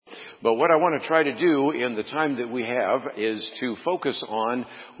But what I want to try to do in the time that we have is to focus on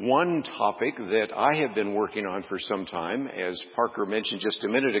one topic that I have been working on for some time. As Parker mentioned just a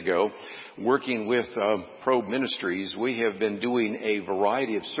minute ago, working with Probe Ministries, we have been doing a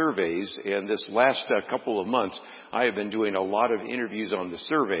variety of surveys. And this last couple of months, I have been doing a lot of interviews on the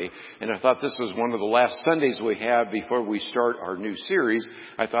survey. And I thought this was one of the last Sundays we have before we start our new series.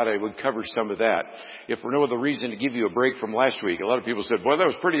 I thought I would cover some of that. If for no other reason, to give you a break from last week. A lot of people said, boy, that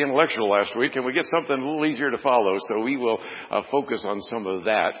was pretty intellectual last week. Can we get something a little easier to follow? So we will focus on some of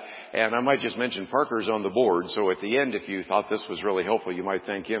that. And I might just mention Parker's on the board. So at the end, if you thought this was really helpful, you might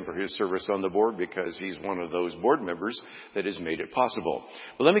thank him for his service on the board, because he's one of those board members that has made it possible.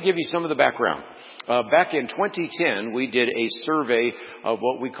 But let me give you some of the background. Back in 2010, we did a survey of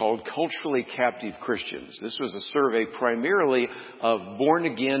what we called culturally captive Christians. This was a survey primarily of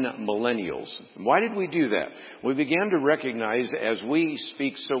born-again millennials. Why did we do that? We began to recognize, as we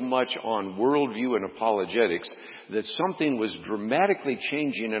speak so much on worldview and apologetics, that something was dramatically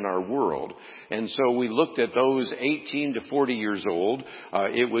changing in our world. And so we looked at those 18 to 40 years old.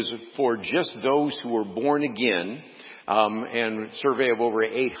 It was for just those who were born again. And survey of over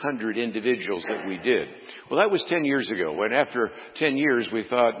 800 individuals that we did. Well, that was 10 years ago. And after 10 years, we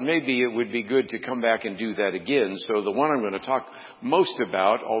thought maybe it would be good to come back and do that again. So the one I'm going to talk most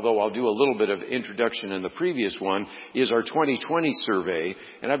about, although I'll do a little bit of introduction in the previous one, is our 2020 survey.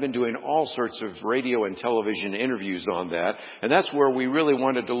 And I've been doing all sorts of radio and television interviews on that. And that's where we really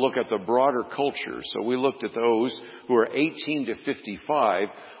wanted to look at the broader culture. So we looked at those who are 18 to 55,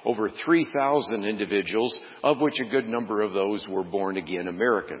 over 3,000 individuals, of which a good number of those were born-again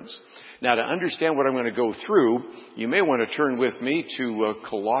Americans. Now, to understand what I'm going to go through, you may want to turn with me to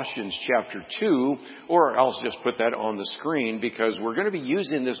Colossians chapter 2, or I'll just put that on the screen, because we're going to be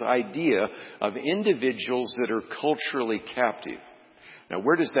using this idea of individuals that are culturally captive. Now,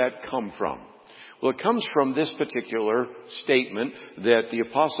 where does that come from? Well, it comes from this particular statement that the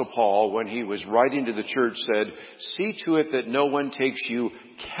Apostle Paul, when he was writing to the church, said, "See to it that no one takes you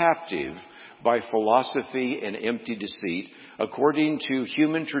captive by philosophy and empty deceit, according to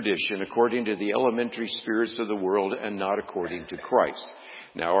human tradition, according to the elementary spirits of the world, and not according to Christ."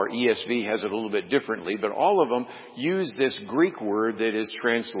 Now, our ESV has it a little bit differently, but all of them use this Greek word that is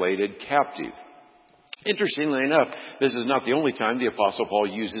translated captive. Interestingly enough, this is not the only time the Apostle Paul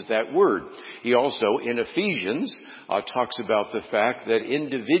uses that word. He also, in Ephesians, talks about the fact that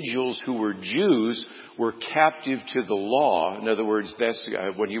individuals who were Jews were captive to the law. In other words, that's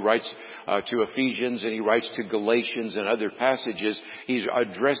when he writes to Ephesians and he writes to Galatians and other passages, he's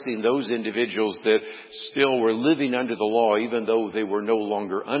addressing those individuals that still were living under the law, even though they were no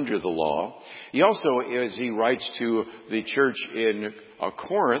longer under the law. He also, as he writes to the church in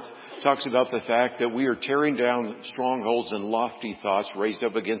Corinth, talks about the fact that we are tearing down strongholds and lofty thoughts raised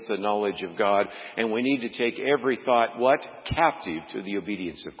up against the knowledge of God, and we need to take every thought, captive to the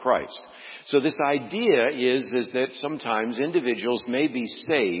obedience of Christ. So this idea is that sometimes individuals may be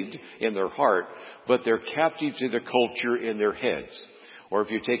saved in their heart, but they're captive to the culture in their heads. Or if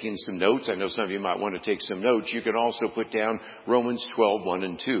you're taking some notes, I know some of you might want to take some notes, you can also put down Romans 12:1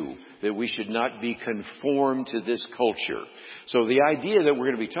 and 2, that we should not be conformed to this culture. So the idea that we're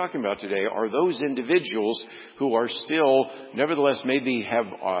going to be talking about today are those individuals who are still, nevertheless, maybe have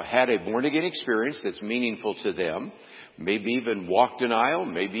had a born-again experience that's meaningful to them, maybe even walked an aisle,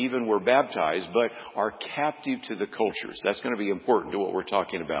 maybe even were baptized, but are captive to the cultures. That's going to be important to what we're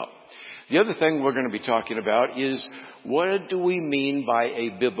talking about. The other thing we're going to be talking about is, what do we mean by a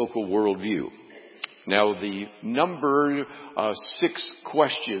biblical worldview? Now, the number 6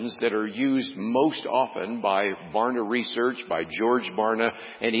 questions that are used most often by Barna Research, by George Barna,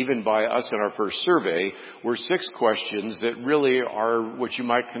 and even by us in our first survey were 6 questions that really are what you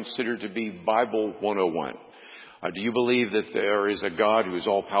might consider to be Bible 101. Do you believe that there is a God who is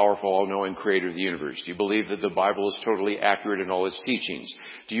all-powerful, all-knowing, creator of the universe? Do you believe that the Bible is totally accurate in all its teachings?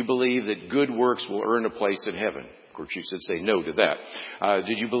 Do you believe that good works will earn a place in heaven? Of course, you should say no to that.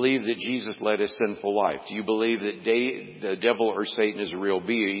 Did you believe that Jesus led a sinful life? Do you believe that the devil or Satan is a real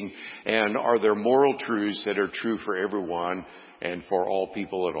being? And are there moral truths that are true for everyone and for all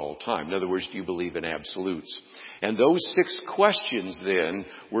people at all time? In other words, do you believe in absolutes? And those 6 questions then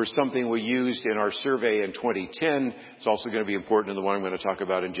were something we used in our survey in 2010. It's also going to be important in the one I'm going to talk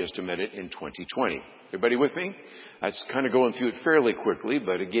about in just a minute in 2020. Everybody with me? That's kind of going through it fairly quickly,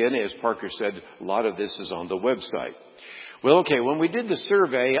 but again, as Parker said, a lot of this is on the website. Well, okay, when we did the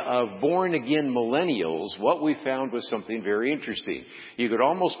survey of born-again millennials, what we found was something very interesting. You could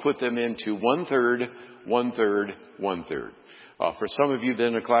almost put them into 1/3, 1/3, 1/3. For some of you who've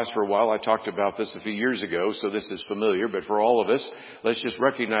been in a class for a while, I talked about this a few years ago, so this is familiar. But for all of us, let's just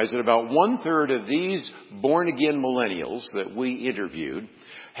recognize that about 1/3 of these born-again millennials that we interviewed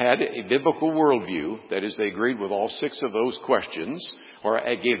had a biblical worldview. That is, they agreed with all 6 of those questions, or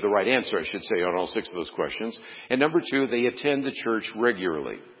I gave the right answer, I should say, on all 6 of those questions. And number 2, they attend the church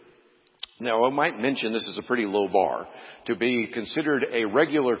regularly. Now, I might mention this is a pretty low bar. To be considered a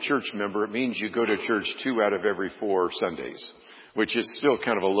regular church member, it means you go to church 2 out of every 4 Sundays, which is still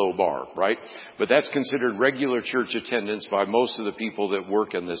kind of a low bar, right? But that's considered regular church attendance by most of the people that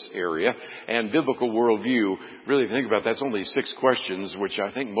work in this area. And biblical worldview, really, if you think about it, that's only 6 questions, which I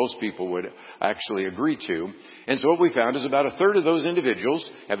think most people would actually agree to. And so what we found is about 1/3 of those individuals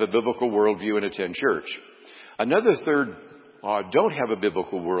have a biblical worldview and attend church. Another 1/3 don't have a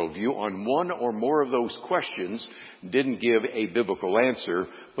biblical worldview on one or more of those questions, didn't give a biblical answer,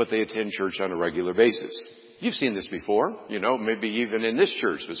 but they attend church on a regular basis. You've seen this before, maybe even in this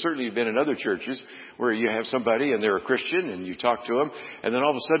church, but certainly you've been in other churches where you have somebody and they're a Christian and you talk to them, and then all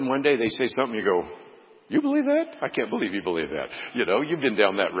of a sudden one day they say something, you go, "You believe that? I can't believe you believe that." You've been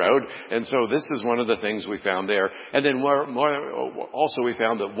down that road. And so this is one of the things we found there. And then also we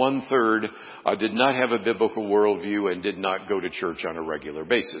found that 1/3 did not have a biblical worldview and did not go to church on a regular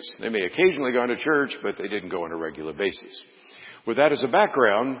basis. They may occasionally go to church, but they didn't go on a regular basis. With that as a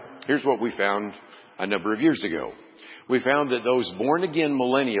background, here's what we found a number of years ago. We found that those born-again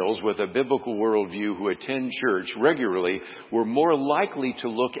millennials with a biblical worldview who attend church regularly were more likely to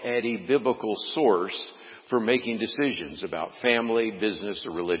look at a biblical source for making decisions about family, business,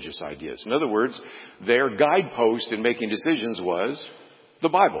 or religious ideas. In other words, their guidepost in making decisions was the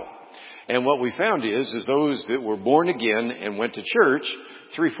Bible. And what we found is those that were born again and went to church,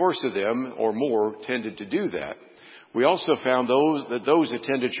 3/4 of them or more tended to do that. We also found those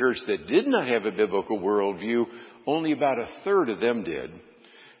attended church that did not have a biblical worldview, only about 1/3 of them did.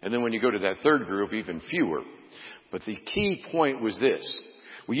 And then when you go to that 3rd group, even fewer. But the key point was this.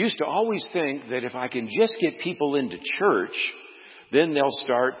 We used to always think that if I can just get people into church, then they'll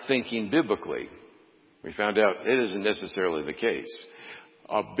start thinking biblically. We found out it isn't necessarily the case.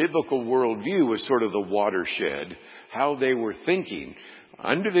 A biblical worldview was sort of the watershed, how they were thinking.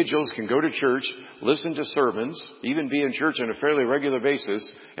 Individuals can go to church, listen to sermons, even be in church on a fairly regular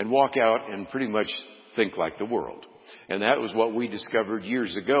basis, and walk out and pretty much think like the world. And that was what we discovered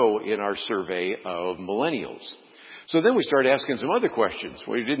years ago in our survey of millennials. So then we started asking some other questions.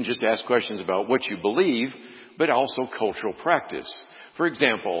 We didn't just ask questions about what you believe, but also cultural practice. For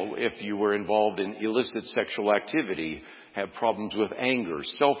example, if you were involved in illicit sexual activity, had problems with anger,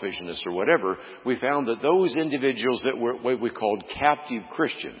 selfishness, or whatever, we found that those individuals that were what we called captive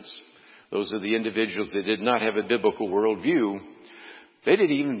Christians, those are the individuals that did not have a biblical worldview, they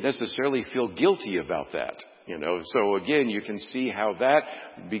didn't even necessarily feel guilty about that. So again, you can see how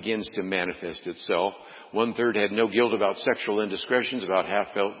that begins to manifest itself. 1/3 had no guilt about sexual indiscretions. About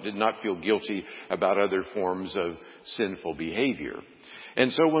half did not feel guilty about other forms of sinful behavior.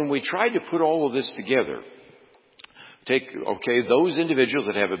 And so when we tried to put all of this together, those individuals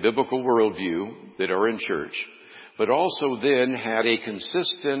that have a biblical worldview that are in church, but also then had a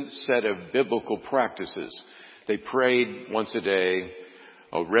consistent set of biblical practices. They prayed once a day,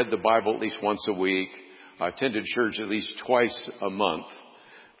 read the Bible at least once a week, attended church at least twice a month.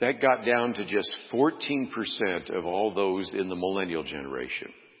 That got down to just 14% of all those in the millennial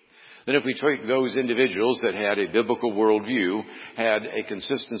generation. Then if we take those individuals that had a biblical worldview, had a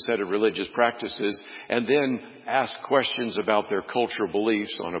consistent set of religious practices, and then asked questions about their cultural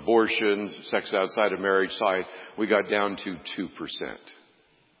beliefs on abortion, sex outside of marriage, we got down to 2%.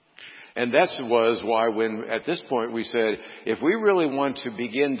 And that was why at this point we said, if we really want to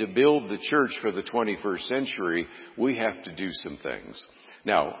begin to build the church for the 21st century, we have to do some things.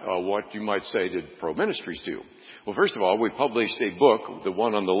 Now, what you might say did Pro Ministries do? Well, first of all, we published a book, the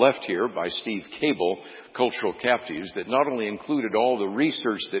one on the left here by Steve Cable, Cultural Captives, that not only included all the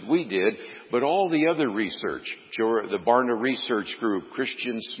research that we did, but all the other research. The Barna Research Group,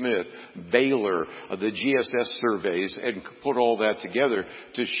 Christian Smith, Baylor, the GSS surveys, and put all that together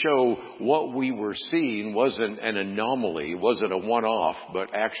to show what we were seeing wasn't an anomaly, wasn't a one-off,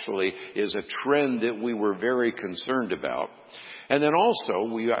 but actually is a trend that we were very concerned about. And then also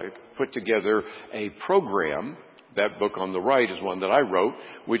we put together a program. That book on the right is one that I wrote,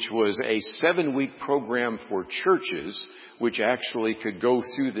 which was a 7-week program for churches which actually could go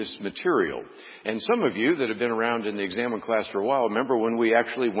through this material. And some of you that have been around in the Examine class for a while remember when we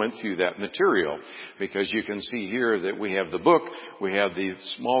actually went through that material, because you can see here that we have the book, we have the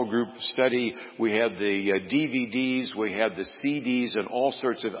small group study, we have the DVDs, we have the CDs, and all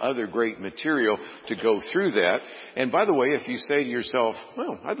sorts of other great material to go through that. And by the way, if you say to yourself,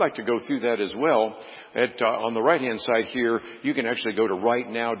 well, I'd like to go through that as well, on the right-hand side here, you can actually go to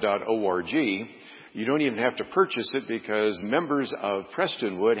rightnow.org. You don't even have to purchase it because members of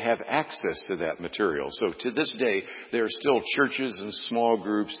Prestonwood have access to that material. So to this day, there are still churches and small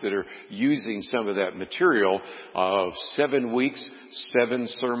groups that are using some of that material of 7 weeks, 7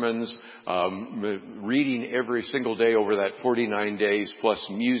 sermons, reading every single day over that 49 days, plus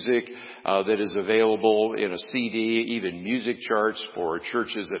music that is available in a CD, even music charts for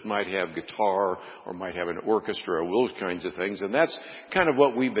churches that might have guitar or might have an orchestra, those kinds of things. And that's kind of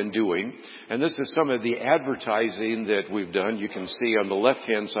what we've been doing. And this is some of the advertising that we've done. You can see on the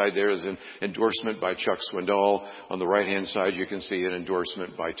left-hand side there is an endorsement by Chuck Swindoll. On the right-hand side, you can see an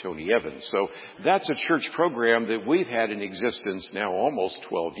endorsement by Tony Evans. So that's a church program that we've had in existence now almost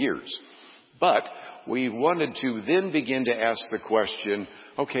 12 years. But we wanted to then begin to ask the question,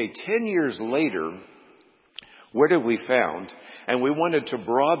 okay, 10 years later, what have we found? And we wanted to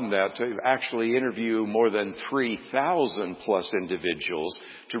broaden that to actually interview more than 3,000 plus individuals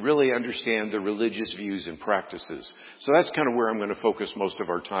to really understand the religious views and practices. So that's kind of where I'm going to focus most of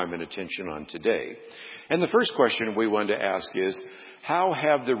our time and attention on today. And the first question we wanted to ask is, how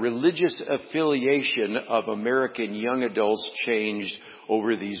have the religious affiliation of American young adults changed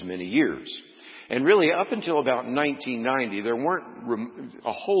over these many years? And really, up until about 1990, there weren't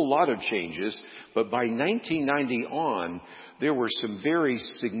a whole lot of changes, but by 1990 on, there were some very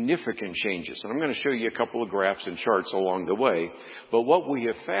significant changes. And I'm going to show you a couple of graphs and charts along the way. But what we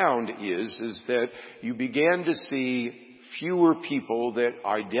have found is that you began to see fewer people that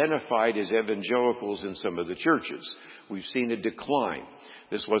identified as evangelicals in some of the churches. We've seen a decline.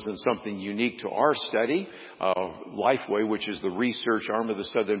 This wasn't something unique to our study. Lifeway, which is the research arm of the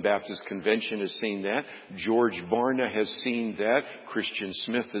Southern Baptist Convention, has seen that. George Barna has seen that. Christian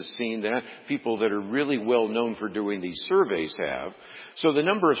Smith has seen that. People that are really well known for doing these surveys have. So the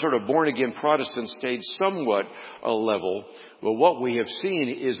number of sort of born-again Protestants stayed somewhat a level. But what we have seen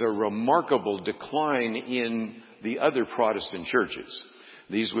is a remarkable decline in the other Protestant churches.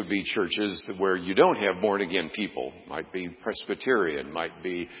 These would be churches where you don't have born-again people. Might be Presbyterian, might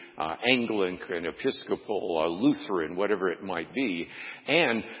be Anglican, Episcopal, Lutheran, whatever it might be.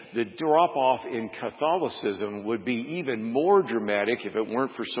 And the drop-off in Catholicism would be even more dramatic if it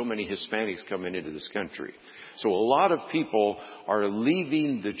weren't for so many Hispanics coming into this country. So a lot of people are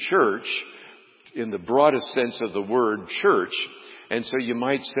leaving the church in the broadest sense of the word church. And so you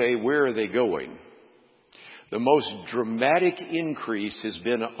might say, where are they going? The most dramatic increase has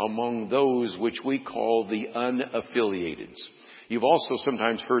been among those which we call the unaffiliateds. You've also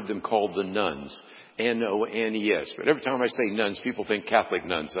sometimes heard them called the nuns. N-O-N-E-S. But every time I say nuns, people think Catholic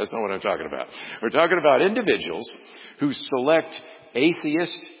nuns. That's not what I'm talking about. We're talking about individuals who select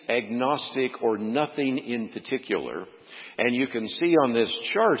atheist, agnostic, or nothing in particular. And you can see on this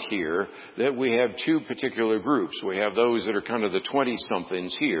chart here that we have two particular groups. We have those that are kind of the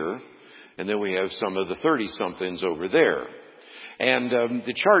 20-somethings here. And then we have some of the 30-somethings over there. And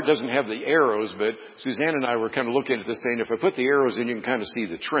the chart doesn't have the arrows, but Suzanne and I were kind of looking at this saying, if I put the arrows in, you can kind of see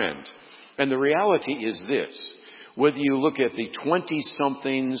the trend. And the reality is this. Whether you look at the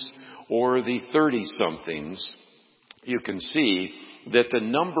 20-somethings or the 30-somethings, you can see that the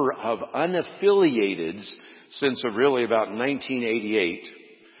number of unaffiliateds since really about 1988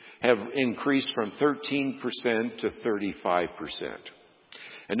 have increased from 13% to 35%.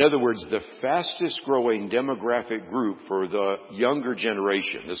 In other words, the fastest growing demographic group for the younger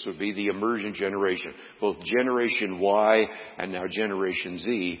generation, this would be the immersion generation, both Generation Y and now Generation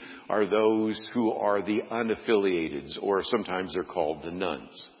Z, are those who are the unaffiliateds, or sometimes they're called the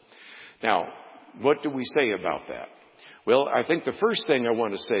nuns. Now, what do we say about that? Well, I think the first thing I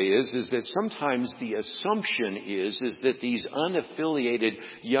want to say is that sometimes the assumption is that these unaffiliated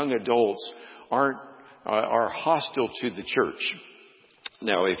young adults are hostile to the church.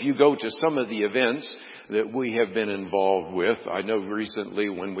 Now, if you go to some of the events that we have been involved with, I know recently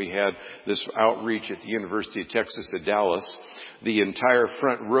when we had this outreach at the University of Texas at Dallas, the entire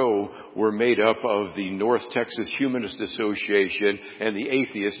front row were made up of the North Texas Humanist Association and the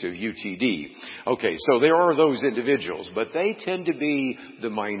atheists of UTD. Okay, so there are those individuals, but they tend to be the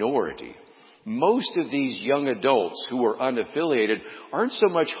minority. Most of these young adults who are unaffiliated aren't so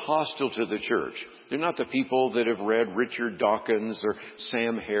much hostile to the church. They're not the people that have read Richard Dawkins or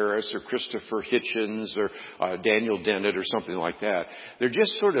Sam Harris or Christopher Hitchens or Daniel Dennett or something like that. They're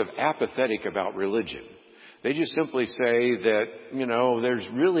just sort of apathetic about religion. They just simply say that, there's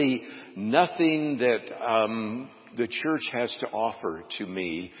really nothing that the church has to offer to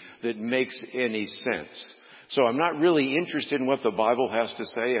me that makes any sense. So I'm not really interested in what the Bible has to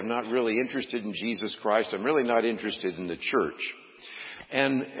say. I'm not really interested in Jesus Christ. I'm really not interested in the church.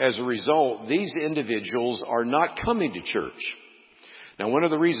 And as a result, these individuals are not coming to church. Now, one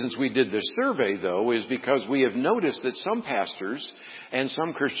of the reasons we did this survey, though, is because we have noticed that some pastors and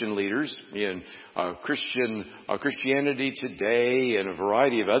some Christian leaders in Christianity Today and a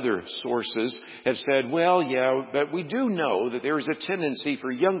variety of other sources have said, well, yeah, but we do know that there is a tendency for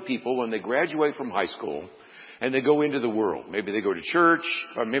young people when they graduate from high school and they go into the world. Maybe they go to church,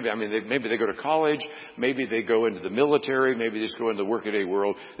 or maybe they go to college, maybe they go into the military, maybe they just go into the workaday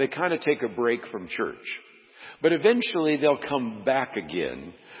world. They kind of take a break from church. But eventually they'll come back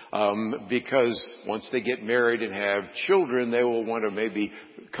again, because once they get married and have children, they will want to maybe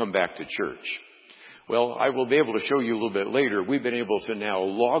come back to church. Well, I will be able to show you a little bit later. We've been able to now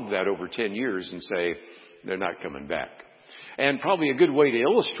log that over 10 years and say they're not coming back. And probably a good way to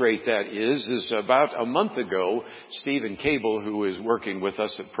illustrate that is about a month ago, Stephen Cable, who is working with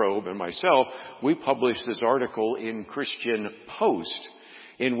us at Probe, and myself, we published this article in Christian Post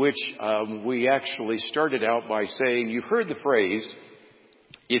in which we actually started out by saying, you've heard the phrase,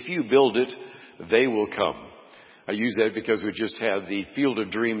 if you build it, they will come. I use that because we just had the Field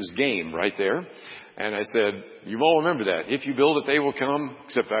of Dreams game right there. And I said, you all remember that. If you build it, they will come.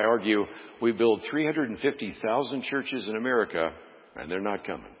 Except I argue, we build 350,000 churches in America, and they're not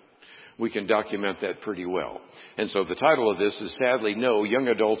coming. We can document that pretty well. And so the title of this is, sadly, no, young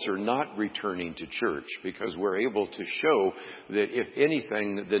adults are not returning to church, because we're able to show that, if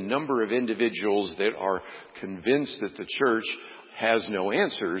anything, the number of individuals that are convinced that the church has no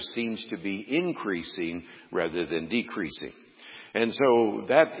answers seems to be increasing rather than decreasing. And so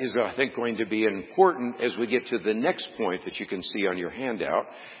that is, I think, going to be important as we get to the next point that you can see on your handout.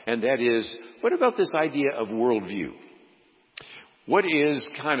 And that is, what about this idea of worldview? What is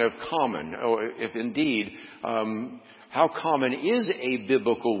kind of common, or if indeed, how common is a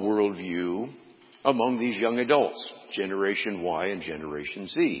biblical worldview among these young adults, Generation Y and Generation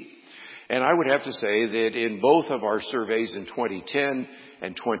Z? And I would have to say that in both of our surveys in 2010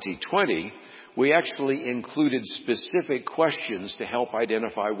 and 2020, we actually included specific questions to help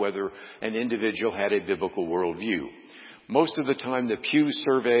identify whether an individual had a biblical worldview. Most of the time, the Pew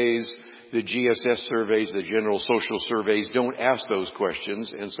surveys, the GSS surveys, the general social surveys don't ask those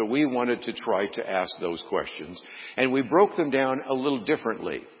questions. And so we wanted to try to ask those questions. And we broke them down a little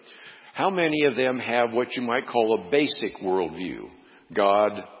differently. How many of them have what you might call a basic worldview?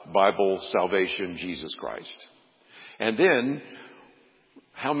 God, Bible, salvation, Jesus Christ. And then,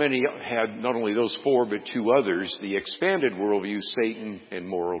 how many had not only those four, but two others, the expanded worldview, Satan, and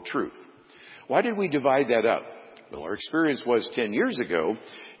moral truth? Why did we divide that up? Well, our experience was 10 years ago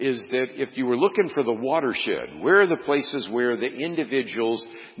is that if you were looking for the watershed, where are the places where the individuals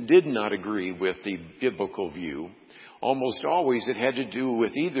did not agree with the biblical view? Almost always it had to do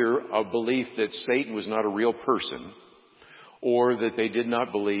with either a belief that Satan was not a real person, or that they did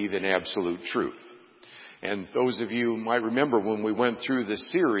not believe in absolute truth. And those of you might remember when we went through the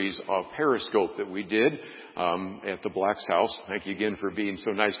series of Periscope that we did at the Black's house. Thank you again for being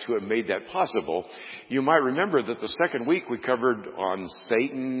so nice to have made that possible. You might remember that the second week we covered on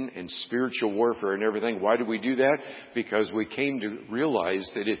Satan and spiritual warfare and everything. Why did we do that? Because we came to realize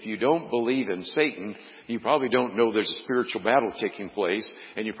that if you don't believe in Satan, you probably don't know there's a spiritual battle taking place,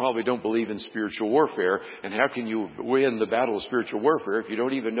 and you probably don't believe in spiritual warfare. And how can you win the battle of spiritual warfare if you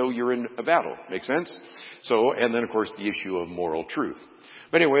don't even know you're in a battle? Make sense? So, and then of course the issue of moral truth.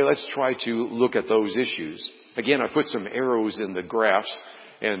 But anyway, let's try to look at those issues. Again, I put some arrows in the graphs.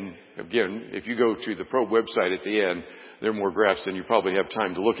 And again, if you go to the Probe website at the end, there are more graphs than you probably have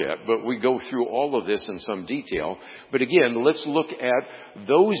time to look at. But we go through all of this in some detail. But again, let's look at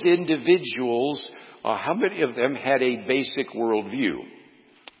those individuals. How many of them had a basic worldview?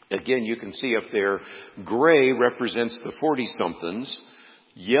 Again, you can see up there, gray represents the 40-somethings.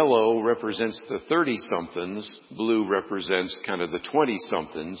 Yellow represents the 30-somethings. Blue represents kind of the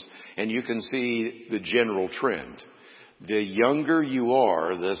 20-somethings. And you can see the general trend. The younger you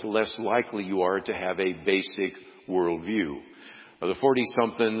are, the less likely you are to have a basic worldview. The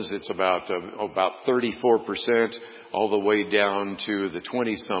 40-somethings, it's about 34%. all the way down to the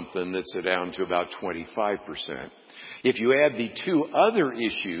 20-something that's down to about 25%. If you add the two other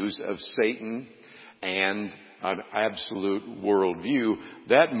issues of Satan and an absolute worldview,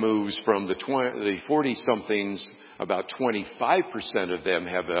 that moves from the 40-somethings, about 25% of them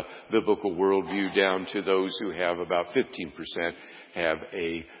have a biblical worldview, down to those who have about 15% have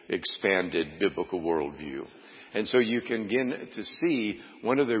a expanded biblical worldview. And so you can begin to see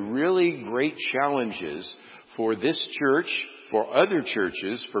one of the really great challenges for this church, for other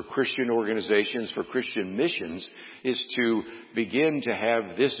churches, for Christian organizations, for Christian missions, is to begin to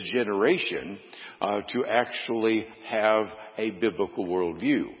have this generation to actually have a biblical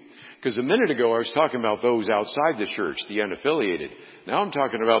worldview. Because a minute ago I was talking about those outside the church, the unaffiliated. Now I'm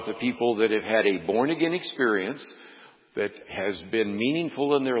talking about the people that have had a born-again experience that has been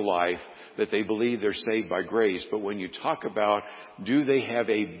meaningful in their life, that they believe they're saved by grace. But when you talk about, do they have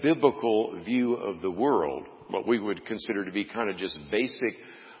a biblical view of the world, what we would consider to be kind of just basic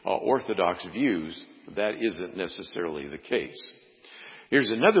orthodox views, that isn't necessarily the case.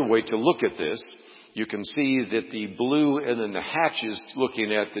 Here's another way to look at this. You can see that the blue and then the hatches,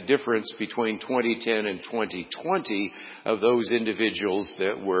 looking at the difference between 2010 and 2020 of those individuals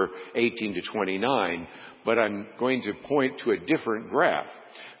that were 18 to 29. But I'm going to point to a different graph,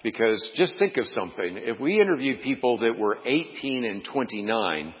 because just think of something. If we interviewed people that were 18 and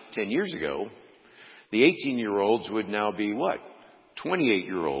 29 10 years ago, the 18-year-olds would now be what?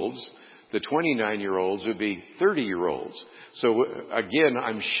 28-year-olds. The 29-year-olds would be 30-year-olds. So again,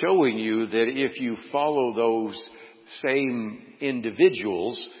 I'm showing you that if you follow those same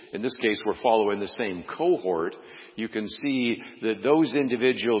individuals, in this case we're following the same cohort, you can see that those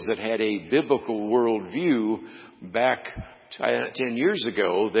individuals that had a biblical worldview back 10 years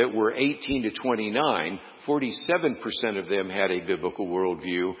ago that were 18 to 29, 47% of them had a biblical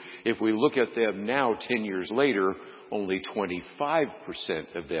worldview. If we look at them now 10 years later, only 25%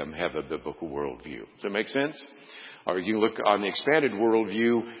 of them have a biblical worldview. Does that make sense? Or you look on the expanded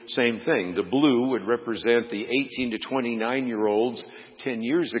worldview, same thing. The blue would represent the 18 to 29-year-olds 10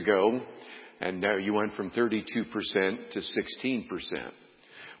 years ago, and now you went from 32% to 16%.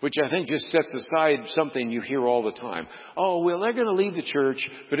 Which I think just sets aside something you hear all the time. Oh, well, they're going to leave the church,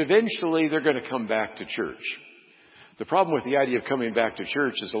 but eventually they're going to come back to church. The problem with the idea of coming back to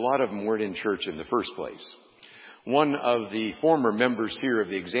church is a lot of them weren't in church in the first place. One of the former members here of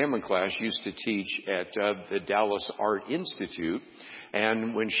the examen class used to teach at the Dallas Art Institute.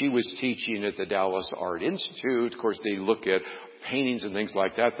 And when she was teaching at the Dallas Art Institute, of course, they look at paintings and things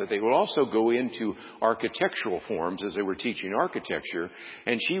like that, that they would also go into architectural forms as they were teaching architecture.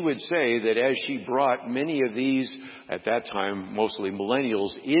 And she would say that as she brought many of these, at that time, mostly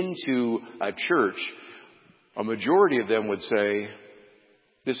millennials, into a church, a majority of them would say,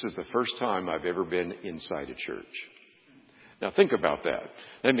 this is the first time I've ever been inside a church. Now think about that.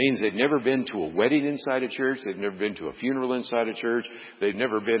 That means they've never been to a wedding inside a church. They've never been to a funeral inside a church. They've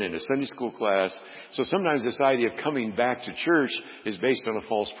never been in a Sunday school class. So sometimes this idea of coming back to church is based on a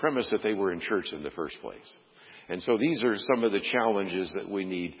false premise that they were in church in the first place. And so these are some of the challenges that we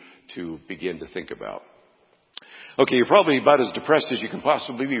need to begin to think about. Okay, you're probably about as depressed as you can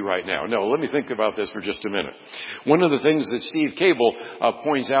possibly be right now. No, let me think about this for just a minute. One of the things that Steve Cable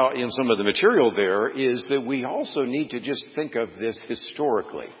points out in some of the material there is that we also need to just think of this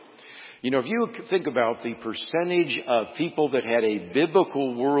historically. You know, if you think about the percentage of people that had a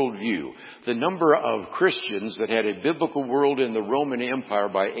biblical worldview, the number of Christians that had a biblical world in the Roman Empire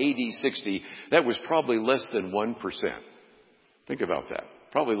by AD 60, that was probably less than 1%. Think about that.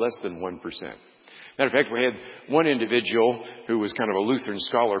 Probably less than 1%. Matter of fact, we had one individual who was kind of a Lutheran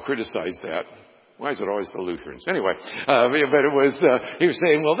scholar criticize that. Why is it always the Lutherans? Anyway, but it was, he was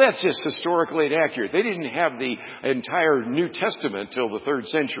saying, well, that's just historically inaccurate. They didn't have the entire New Testament till the 3rd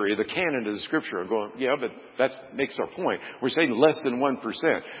century, the canon of the Scripture. I'm going, yeah, but that makes our point. We're saying less than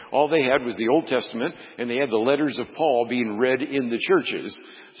 1%. All they had was the Old Testament, and they had the letters of Paul being read in the churches.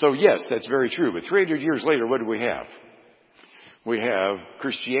 So yes, that's very true. But 300 years later, what do we have? We have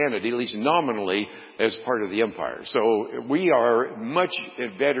Christianity, at least nominally, as part of the empire. So we are much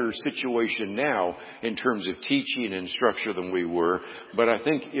a better situation now in terms of teaching and structure than we were. But I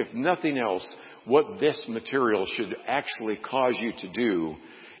think if nothing else, what this material should actually cause you to do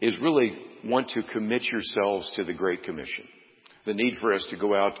is really want to commit yourselves to the Great Commission. The need for us to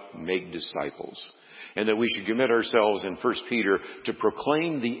go out and make disciples. And that we should commit ourselves in 1 Peter to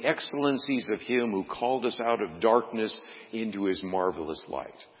proclaim the excellencies of Him who called us out of darkness into His marvelous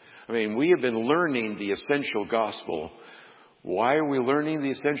light. I mean, we have been learning the essential gospel. Why are we learning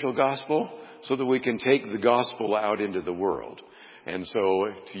the essential gospel? So that we can take the gospel out into the world. And so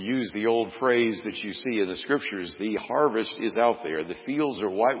to use the old phrase that you see in the scriptures, the harvest is out there. The fields are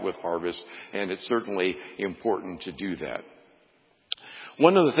white with harvest, and it's certainly important to do that.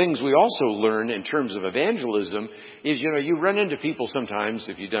 One of the things we also learn in terms of evangelism is, you run into people sometimes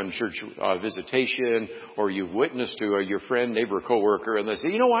if you've done church visitation or you've witnessed to your friend, neighbor, coworker, and they say,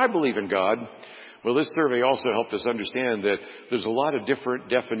 I believe in God. Well, this survey also helped us understand that there's a lot of different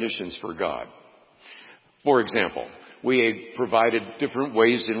definitions for God. For example, we provided different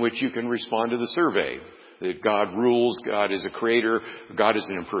ways in which you can respond to the survey. That God rules, God is a creator, God is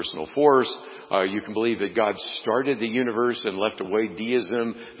an impersonal force. You can believe that God started the universe and left away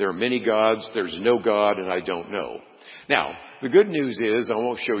deism. There are many gods, there's no God, and I don't know. Now, the good news is, I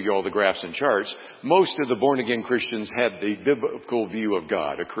won't show you all the graphs and charts, most of the born-again Christians had the biblical view of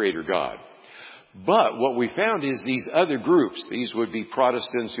God, a creator God. But what we found is these other groups, these would be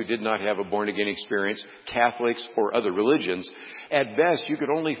Protestants who did not have a born-again experience, Catholics or other religions. At best, you could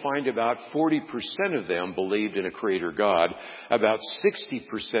only find about 40% of them believed in a creator God. About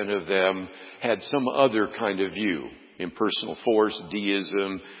 60% of them had some other kind of view, impersonal force,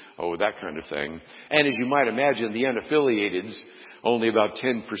 deism, that kind of thing. And as you might imagine, the unaffiliateds, only about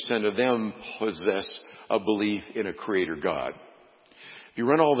 10% of them possess a belief in a creator God. If you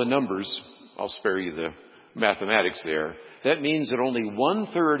run all the numbers, I'll spare you the mathematics there. That means that only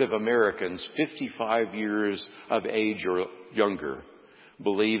 1/3 of Americans 55 years of age or younger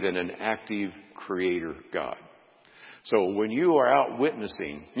believe in an active creator God. So when you are out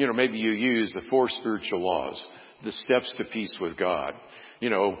witnessing, maybe you use the 4 spiritual laws, the steps to peace with God.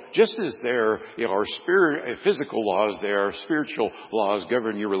 Just as there are physical laws, there are spiritual laws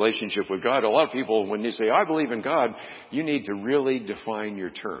govern your relationship with God. A lot of people, when they say, I believe in God, you need to really define your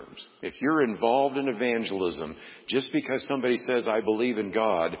terms. If you're involved in evangelism, just because somebody says, I believe in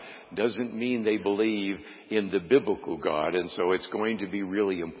God, doesn't mean they believe in the biblical God. And so it's going to be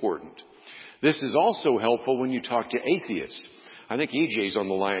really important. This is also helpful when you talk to atheists. I think EJ's on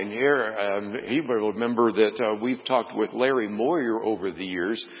the line here. He will remember that we've talked with Larry Moyer over the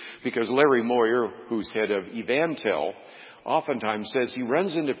years, because Larry Moyer, who's head of Evantel, oftentimes says he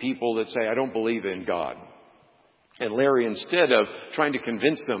runs into people that say, I don't believe in God. And Larry, instead of trying to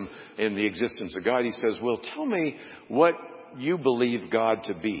convince them in the existence of God, he says, well, tell me what you believe God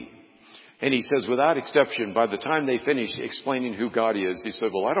to be. And he says, without exception, by the time they finish explaining who God is, he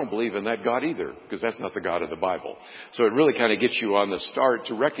said, well, I don't believe in that God either, because that's not the God of the Bible. So it really kind of gets you on the start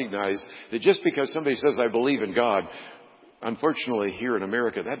to recognize that just because somebody says, I believe in God, unfortunately here in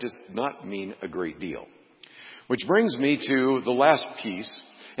America, that does not mean a great deal. Which brings me to the last piece.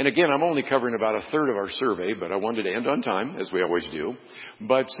 And again, I'm only covering about 1/3 of our survey, but I wanted to end on time, as we always do.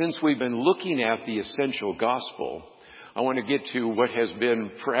 But since we've been looking at the essential gospel, I want to get to what has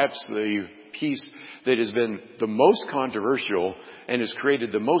been perhaps the piece that has been the most controversial and has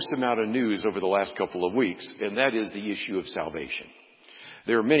created the most amount of news over the last couple of weeks, and that is the issue of salvation.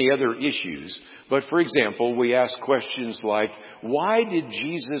 There are many other issues, but for example, we ask questions like, why did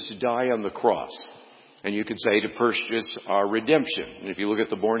Jesus die on the cross? And you could say to purchase our redemption. And if you look at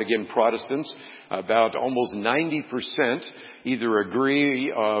the born-again Protestants, about almost 90% either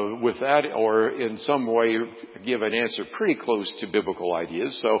agree with that or in some way give an answer pretty close to biblical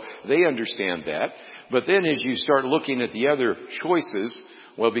ideas. So they understand that. But then as you start looking at the other choices,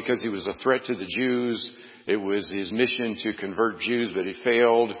 well, because he was a threat to the Jews, it was his mission to convert Jews, but it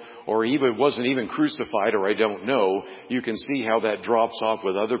failed, or even wasn't even crucified, or I don't know. You can see how that drops off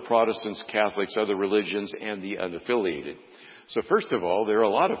with other Protestants, Catholics, other religions, and the unaffiliated. So first of all, there are a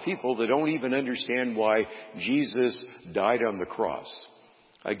lot of people that don't even understand why Jesus died on the cross.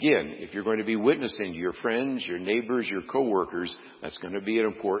 Again, if you're going to be witnessing to your friends, your neighbors, your coworkers, that's going to be an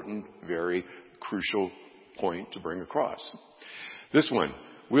important, very crucial point to bring across. This one.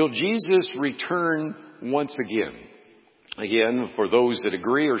 Will Jesus return once again? Again, for those that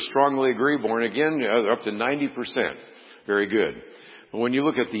agree or strongly agree, born again, they're up to 90%. Very good. But when you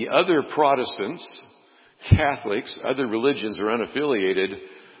look at the other Protestants, Catholics, other religions or unaffiliated,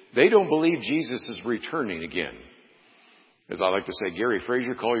 they don't believe Jesus is returning again. As I like to say, Gary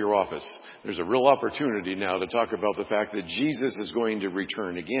Fraser, call your office. There's a real opportunity now to talk about the fact that Jesus is going to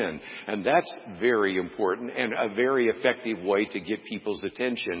return again. And that's very important and a very effective way to get people's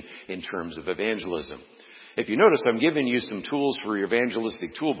attention in terms of evangelism. If you notice, I'm giving you some tools for your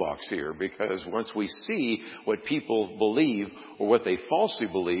evangelistic toolbox here, because once we see what people believe or what they falsely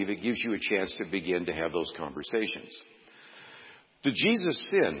believe, it gives you a chance to begin to have those conversations. Did Jesus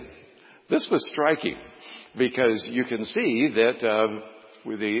sin? This was striking, because you can see that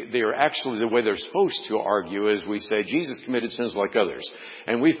they are actually, the way they're supposed to argue is we say Jesus committed sins like others.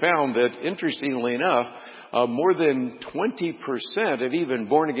 And we found that, interestingly enough, more than 20% of even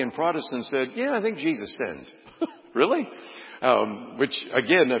born-again Protestants said, yeah, I think Jesus sinned. Really? Which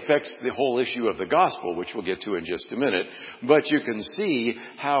again affects the whole issue of the gospel, which we'll get to in just a minute. But you can see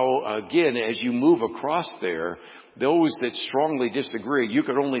how, again, as you move across there, those that strongly disagree, you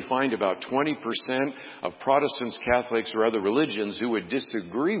could only find about 20% of Protestants, Catholics, or other religions who would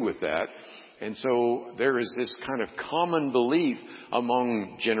disagree with that. And so there is this kind of common belief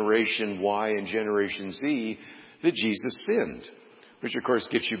among Generation Y and Generation Z that Jesus sinned, which of course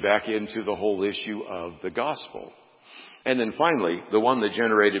gets you back into the whole issue of the gospel. And then finally, the one that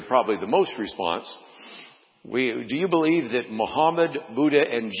generated probably the most response, do you believe that Muhammad, Buddha,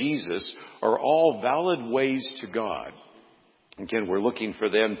 and Jesus are all valid ways to God? Again, we're looking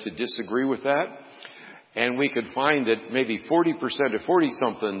for them to disagree with that. And we could find that maybe 40% of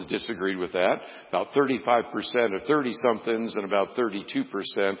 40-somethings disagreed with that, about 35% of 30-somethings, and about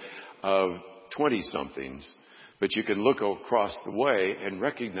 32% of 20-somethings. But you can look across the way and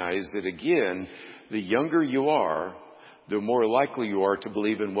recognize that, again, the younger you are, the more likely you are to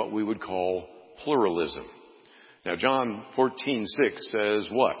believe in what we would call pluralism. Now, John 14:6 says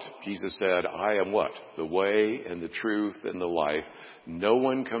what? Jesus said, I am what? The way and the truth and the life. No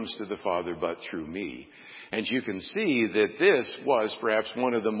one comes to the Father but through me. And you can see that this was perhaps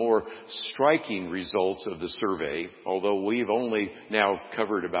one of the more striking results of the survey, although we've only now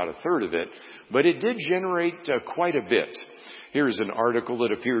covered about a third of it. But it did generate quite a bit. Here's an article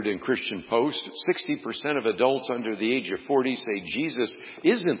that appeared in Christian Post. 60% of adults under the age of 40 say Jesus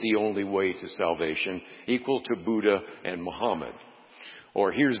isn't the only way to salvation, equal to Buddha and Muhammad.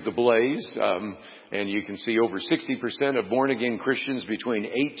 Or here's the Blaze, and you can see over 60% of born-again Christians between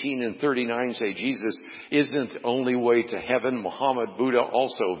 18 and 39 say Jesus isn't the only way to heaven. Muhammad, Buddha,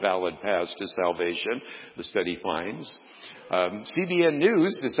 also valid paths to salvation, the study finds. CBN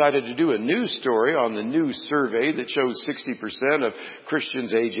News decided to do a news story on the new survey that shows 60% of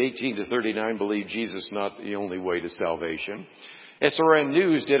Christians age 18 to 39 believe Jesus is not the only way to salvation. SRN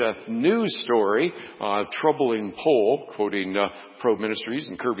News did a news story, troubling poll, quoting Pro Ministries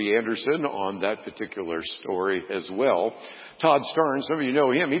and Kirby Anderson on that particular story as well. Todd Starnes, some of you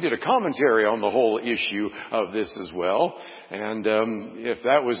know him, he did a commentary on the whole issue of this as well. And if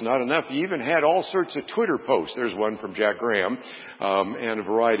that was not enough, he even had all sorts of Twitter posts. There's one from Jack Graham and a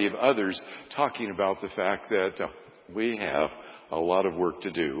variety of others talking about the fact that we have a lot of work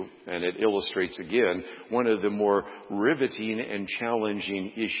to do, and it illustrates again one of the more riveting and challenging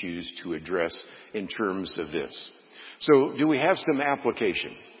issues to address in terms of this. So do we have some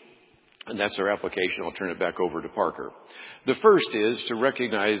application? And that's our application. I'll turn it back over to Parker. The first is to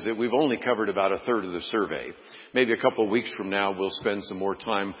recognize that we've only covered about a third of the survey. Maybe a couple of weeks from now, we'll spend some more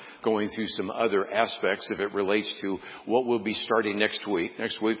time going through some other aspects if it relates to what we'll be starting next week.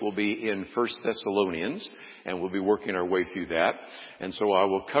 Next week we'll be in 1 Thessalonians, and we'll be working our way through that. And so I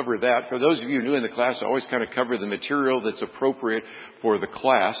will cover that. For those of you new in the class, I always kind of cover the material that's appropriate for the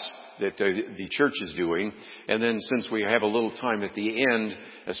class that the church is doing. And then since we have a little time at the end,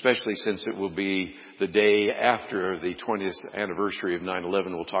 especially since it will be the day after the 20th anniversary of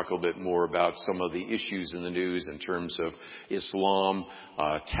 9/11, we'll talk a little bit more about some of the issues in the news in terms of Islam,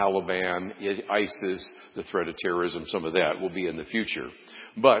 Taliban, ISIS, the threat of terrorism. Some of that will be in the future.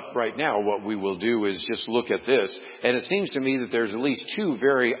 But right now what we will do is just look at this. And it seems to me that there's at least two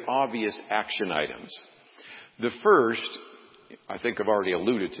very obvious action items. The first, I think I've already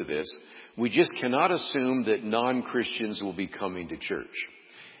alluded to this, we just cannot assume that non-Christians will be coming to church.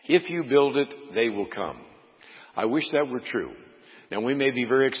 If you build it, they will come. I wish that were true. Now, we may be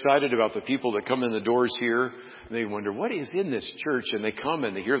very excited about the people that come in the doors here, and they wonder, what is in this church? And they come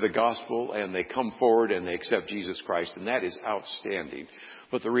and they hear the gospel, and they come forward and they accept Jesus Christ, and that is outstanding.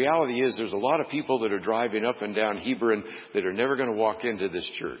 But the reality is there's a lot of people that are driving up and down Hebron that are never going to walk into this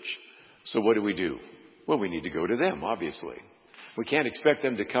church. So what do? Well, we need to go to them, obviously. We can't expect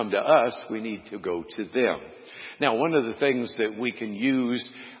them to come to us. We need to go to them. Now, one of the things that we can use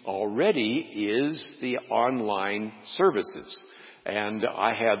already is the online services. And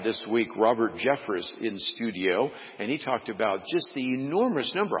I had this week Robert Jeffress in studio, and he talked about just the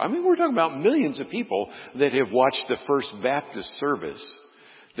enormous number. I mean, we're talking about millions of people that have watched the First Baptist service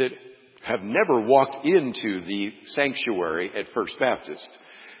that have never walked into the sanctuary at First Baptist.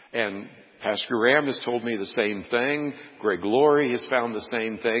 And Pastor Graham has told me the same thing. Greg Laurie has found the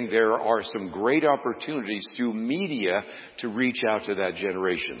same thing. There are some great opportunities through media to reach out to that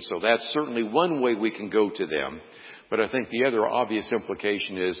generation. So that's certainly one way we can go to them. But I think the other obvious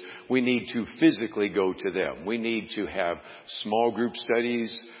implication is we need to physically go to them. We need to have small group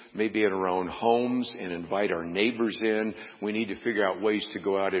studies, maybe in our own homes, and invite our neighbors in. We need to figure out ways to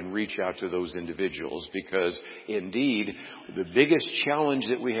go out and reach out to those individuals, because indeed, the biggest challenge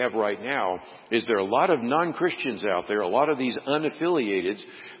that we have right now is there are a lot of non-Christians out there, a lot of these unaffiliated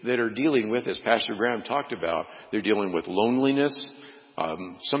that are dealing with, as Pastor Graham talked about, they're dealing with loneliness.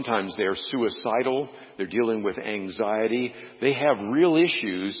 Sometimes they're suicidal. They're dealing with anxiety. They have real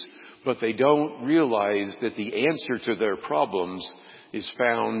issues, but they don't realize that the answer to their problems is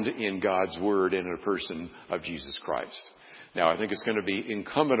found in God's Word and in a person of Jesus Christ. Now, I think it's going to be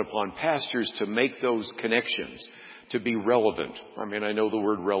incumbent upon pastors to make those connections, to be relevant. I mean, I know the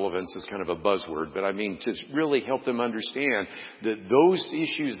word relevance is kind of a buzzword, but I mean to really help them understand that those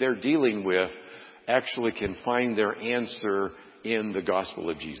issues they're dealing with actually can find their answer in the gospel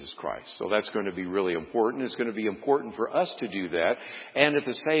of Jesus Christ. So that's going to be really important. It's going to be important for us to do that. And at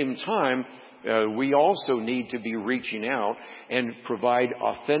the same time, we also need to be reaching out and provide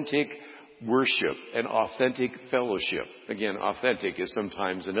authentic worship and authentic fellowship. Again, authentic is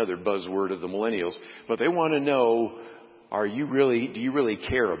sometimes another buzzword of the millennials, but they want to know, do you really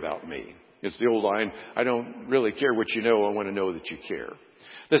care about me? It's the old line, I don't really care what you know, I want to know that you care.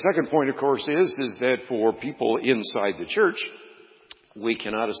 The second point, of course, is that for people inside the church, we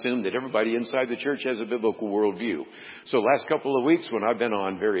cannot assume that everybody inside the church has a biblical worldview. So last couple of weeks when I've been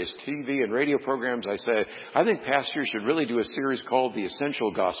on various TV and radio programs, I said, I think pastors should really do a series called The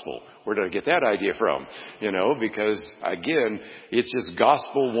Essential Gospel. Where did I get that idea from? Because again, it's just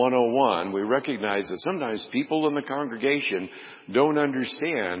Gospel 101. We recognize that sometimes people in the congregation don't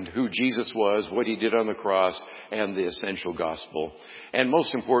understand who Jesus was, what he did on the cross, and the essential gospel. And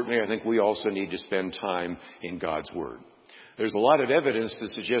most importantly, I think we also need to spend time in God's Word. There's a lot of evidence to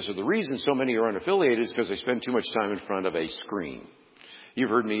suggest that the reason so many are unaffiliated is because they spend too much time in front of a screen. You've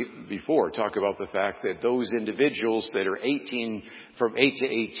heard me before talk about the fact that those individuals that are from 8 to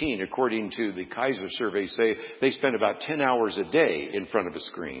 18, according to the Kaiser survey, say they spend about 10 hours a day in front of a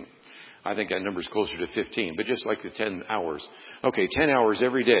screen. I think that number's closer to 15, but just like the 10 hours. Okay, 10 hours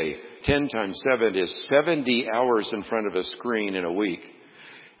every day. 10 times 7 is 70 hours in front of a screen in a week.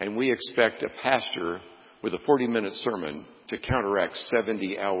 And we expect a pastor with a 40-minute sermon to counteract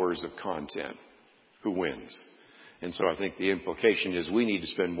 70 hours of content. Who wins? And so I think the implication is we need to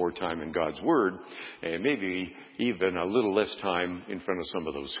spend more time in God's Word and maybe even a little less time in front of some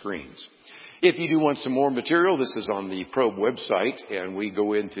of those screens. If you do want some more material, this is on the Probe website, and we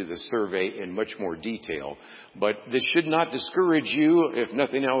go into the survey in much more detail. But this should not discourage you. If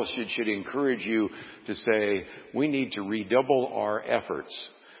nothing else, it should encourage you to say we need to redouble our efforts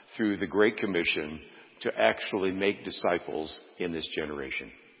through the Great Commission to actually make disciples in this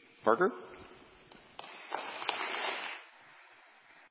generation. Parker?